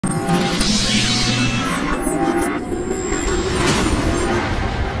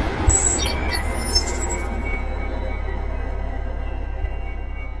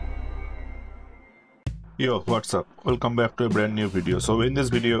Yo, what's up? Welcome back to a brand new video. So in this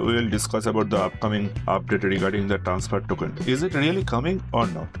video, we will discuss about the upcoming update regarding the transfer token. Is it really coming or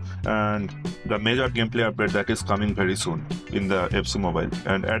not? And the major gameplay update that is coming very soon in the FC Mobile.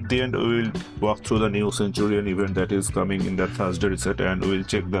 And at the end, we will walk through the new Centurion event that is coming in the Thursday reset, and we will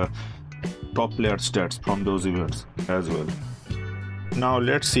check the top player stats from those events as well. Now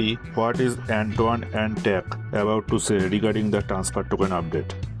let's see what is Antoine and Tech about to say regarding the transfer token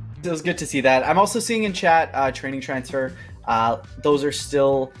update. It was good to see that. I'm also seeing in chat training transfer. Those are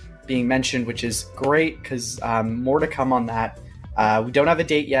still being mentioned, which is great because more to come on that. We don't have a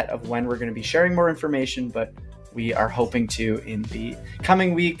date yet of when we're going to be sharing more information, but we are hoping to in the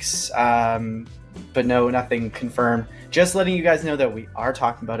coming weeks. But no, nothing confirmed. Just letting you guys know that we are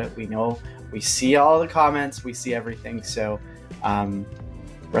talking about it. We know, we see all the comments, we see everything. So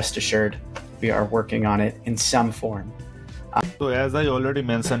rest assured, we are working on it in some form. So as I already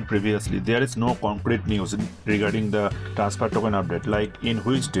mentioned previously, there is no concrete news regarding the transfer token update, like in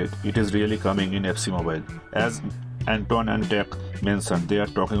which date it is really coming in FC Mobile. As Anton and Tech mentioned, they are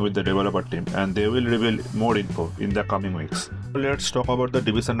talking with the developer team and they will reveal more info in the coming weeks. Let's talk about the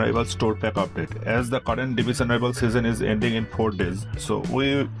Division Rival Store Pack update. As the current Division Rival season is ending in 4 days, so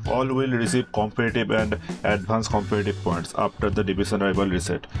we all will receive competitive and advanced competitive points after the Division Rival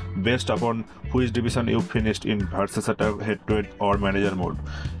reset, based upon which division you finished in versus attack, head-to-head or manager mode.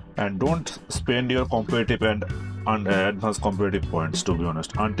 And don't spend your competitive and advanced competitive points, to be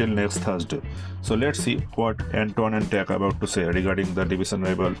honest, until next Thursday. So let's see what Anton and Tech about to say regarding the Division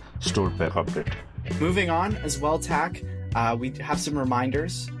Rival Store Pack update. Moving on as well, Tack, we have some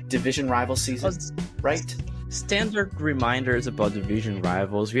reminders. Division Rival season, right? Standard reminders about Division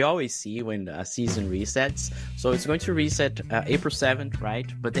Rivals we always see when the season resets. So it's going to reset April 7th, right?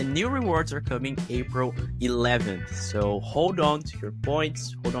 But the new rewards are coming April 11th. So hold on to your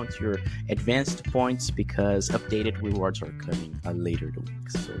points, hold on to your advanced points, because updated rewards are coming later the week.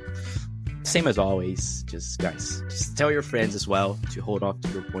 So same as always, just tell your friends as well to hold off to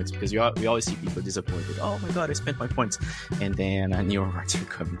your points, because we always see people disappointed. Oh my god, I spent my points, and then new rewards are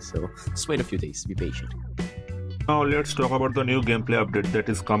coming. So just wait a few days, be patient. Now let's talk about the new gameplay update that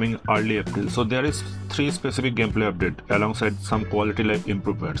is coming early April. So there is 3 specific gameplay update alongside some quality life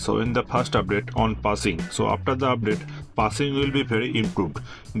improvements. So in the first update on passing, so after the update, passing will be very improved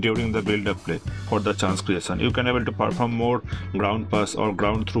during the build-up play for the chance creation. You can able to perform more ground pass or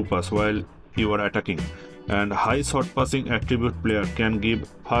ground through pass while you are attacking. And high short passing attribute player can give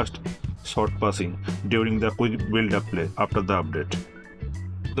fast short passing during the quick build-up play after the update.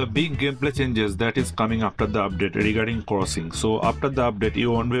 The big gameplay changes that is coming after the update regarding crossing. So after the update,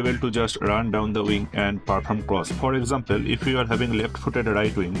 you won't be able to just run down the wing and perform cross. For example, if you are having left-footed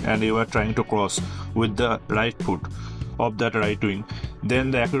right wing and you are trying to cross with the right foot of that right wing,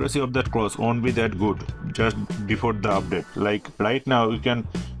 then the accuracy of that cross won't be that good just before the update. Like right now, you can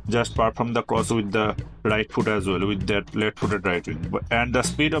just perform the cross with the right foot as well, with that left-footed right wing, and the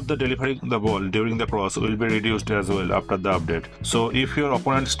speed of the delivering the ball during the cross will be reduced as well after the update. So if your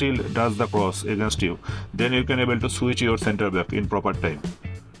opponent still does the cross against you, then you can able to switch your center back in proper time.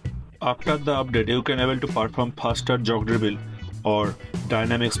 After the update, you can able to perform faster jog dribble or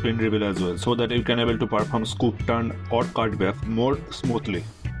dynamic spin dribble as well, so that you can able to perform scoop turn or cut back more smoothly.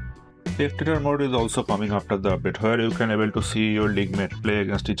 Spectator mode is also coming after the update, where you can able to see your league mate play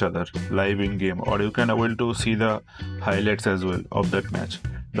against each other live in game, or you can able to see the highlights as well of that match.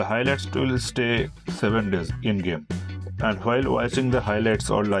 The highlights will stay 7 days in game, and while watching the highlights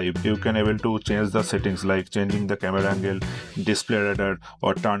or live, you can able to change the settings like changing the camera angle, display radar,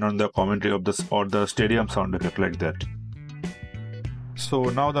 or turn on the commentary of the stadium sound effect like that. So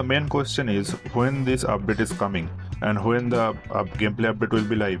now the main question is when this update is coming and when the gameplay update will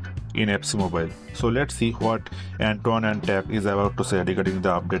be live in FC Mobile. So let's see what Antoine and Tech is about to say regarding the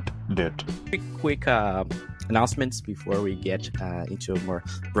update date. Quick announcements before we get into a more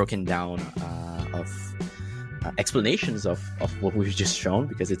broken down of explanations of what we've just shown,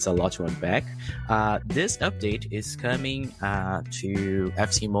 because it's a lot to unpack. This update is coming to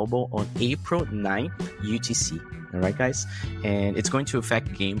FC Mobile on April 9th UTC. Alright guys, and it's going to affect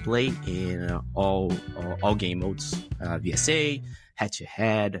gameplay in all game modes, VSA,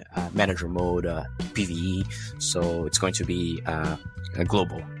 head-to-head, manager mode, PvE, so it's going to be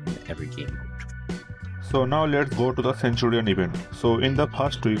global in every game mode. So now let's go to the Centurion event. So in the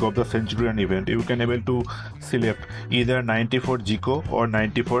first week of the Centurion event, you can able to select either 94 Zico or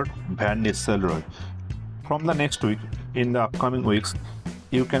 94 Van Nistelrooy. From the next week, in the upcoming weeks,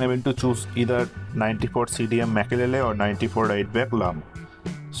 you can able to choose either 94 CDM Makelele or 94 right back Lam.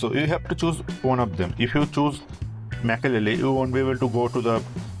 So you have to choose one of them. If you choose Makelele, you won't be able to go to the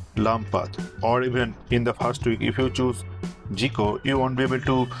lump path, or even in the first week if you choose Zico, you won't be able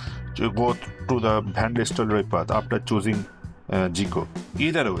to go to the Van Nistelrooy path after choosing Zico.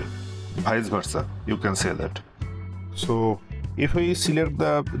 Either way, vice versa, you can say that. So if we select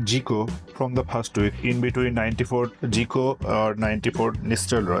the Zico from the first week in between 94 Zico or 94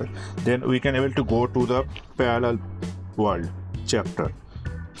 Nistelrooy, then we can able to go to the parallel world chapter.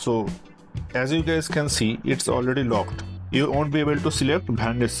 So as you guys can see, it's already locked. You won't be able to select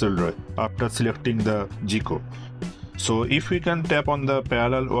Van Nistelrooy after selecting the Zico. So if we can tap on the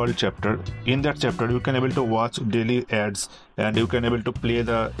parallel world chapter, in that chapter you can able to watch daily ads, and you can able to play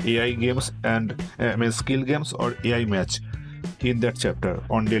the AI games and skill games or AI match in that chapter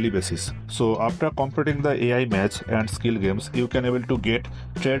on daily basis. So after completing the AI match and skill games, you can able to get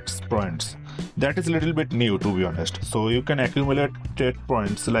traits points. That is a little bit new, to be honest. So you can accumulate trait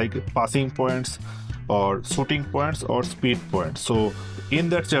points like passing points or shooting points or speed points. So in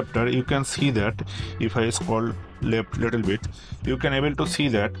that chapter you can see that if I scroll left little bit, you can able to see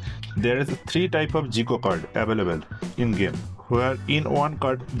that there is 3 type of Zico card available in game, where in one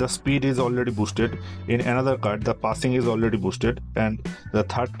card the speed is already boosted, in another card the passing is already boosted, and the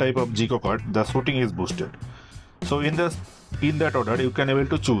third type of Zico card, the shooting, is boosted. So in that order you can able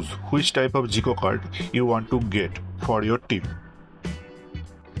to choose which type of Zico card you want to get for your team.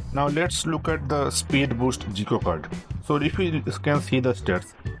 Now let's look at the speed boost Zico card. So if you can see the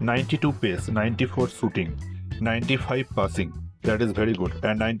stats, 92 pace, 94 shooting, 95 passing, that is very good,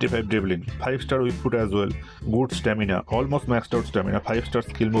 and 95 dribbling, 5-star weak foot as well, good stamina, almost maxed out stamina, 5-star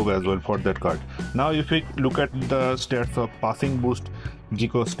skill move as well for that card. Now if we look at the stats of passing boost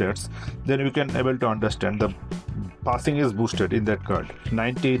Zico stats, then we can able to understand the passing is boosted in that card.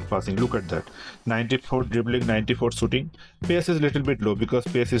 98 passing, look at that, 94 dribbling, 94 shooting. Pace is little bit low because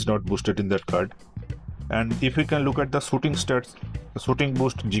pace is not boosted in that card. And if we can look at the shooting stats, shooting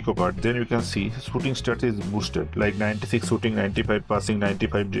boost Zico card, then you can see shooting stats is boosted, like 96 shooting, 95 passing,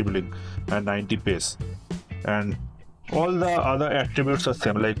 95 dribbling, and 90 pace. And all the other attributes are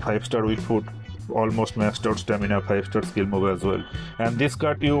same, like 5-star weak foot, almost maxed out stamina, 5-star skill move as well. And this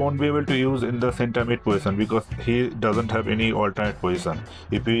card you won't be able to use in the center mid position because he doesn't have any alternate position.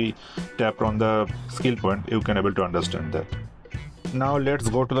 If we tap on the skill point, you can able to understand that. Now let's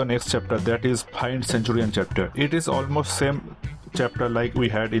go to the next chapter, that is Find Centurion chapter. It is almost same chapter like we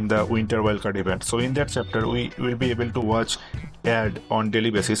had in the Winter Wildcard event. So in that chapter we will be able to watch ad on daily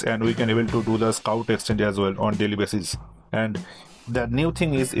basis, and we can able to do the scout exchange as well on daily basis. And the new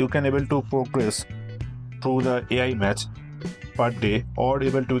thing is you can able to progress through the AI match per day, or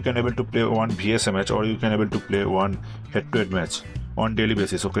we can able to play one VSA match, or you can able to play one head-to-head match on daily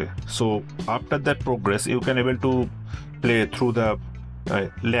basis. Okay, so after that progress you can able to play through the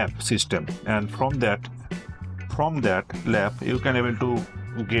lab system, and from that lab you can able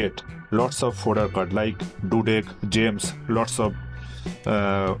to get lots of fodder card like Dudek, James, lots of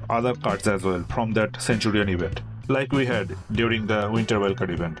other cards as well from that Centurion event, like we had during the Winter Wildcard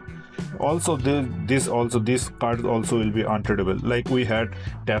event. Also these cards also will be untradable, like we had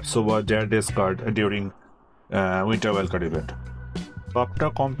Tapsova Jardes card during Winter Wildcard event. After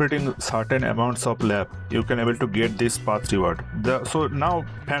completing certain amounts of lab, you can able to get this path reward. So now,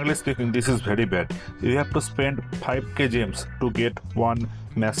 frankly speaking, this is very bad. You have to spend 5k gems to get one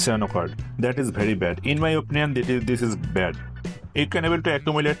Mascherano card. That is very bad. In my opinion, this is bad. You can able to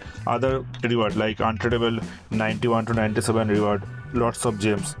accumulate other reward like untradable 91 to 97 reward, lots of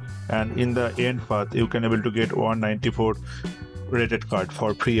gems, and in the end path you can able to get 194 rated card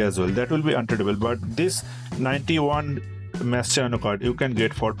for free as well. That will be untradable, but this 91 Mascherano card you can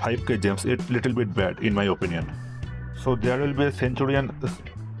get for 5k gems. It's little bit bad in my opinion. So there will be a Centurion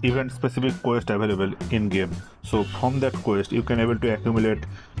event specific quest available in game. So from that quest you can able to accumulate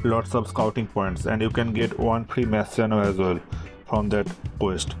lots of scouting points, and you can get one free Mascherano as well from that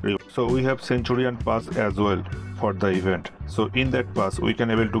quest. So we have Centurion pass as well for the event. So in that pass we can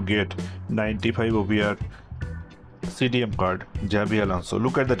able to get 95 OBR CDM card, Xabi Alonso.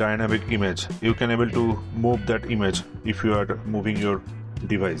 Look at the dynamic image. You can able to move that image if you are moving your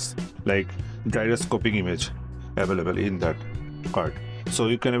device, like gyroscoping image available in that card. So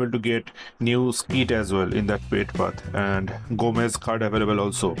you can able to get new Skeet as well in that paid path, and Gomez card available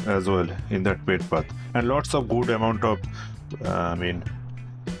also as well in that paid path, and lots of good amount of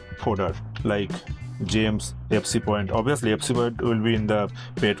fodder like James, FC point. Obviously FC point will be in the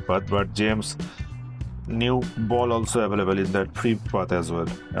paid path, but James, new ball also available in that free path as well,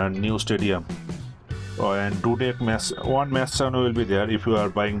 and new stadium, and Dudek one Mascherano will be there if you are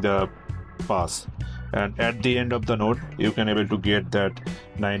buying the pass. And at the end of the node you can able to get that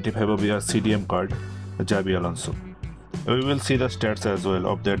 95 OBR CDM card, Xabi Alonso. We will see the stats as well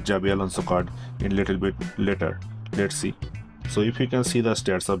of that Javi Alonso card in little bit later. Let's see. So if you can see the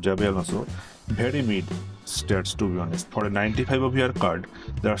stats of Javi Alonso, very mid stats to be honest. For a 95 OVR card,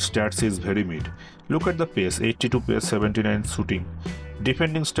 the stats is very mid. Look at the pace, 82 pace, 79 shooting.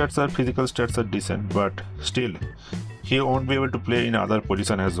 Defending stats are physical stats are decent, but still, he won't be able to play in other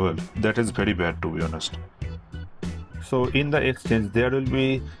position as well. That is very bad to be honest. So in the exchange, there will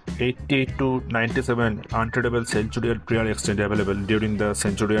be 80 to 97 untradeable Centurion player exchange available during the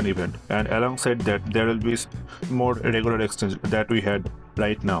Centurion event, and alongside that there will be more regular exchange that we had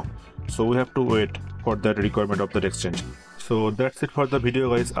right now. So we have to wait for that requirement of that exchange. So that's it for the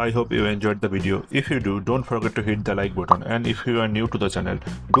video guys. I hope you enjoyed the video. If you do, don't forget to hit the like button, and if you are new to the channel,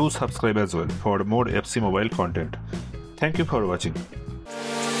 do subscribe as well for more FC Mobile content. Thank you for watching.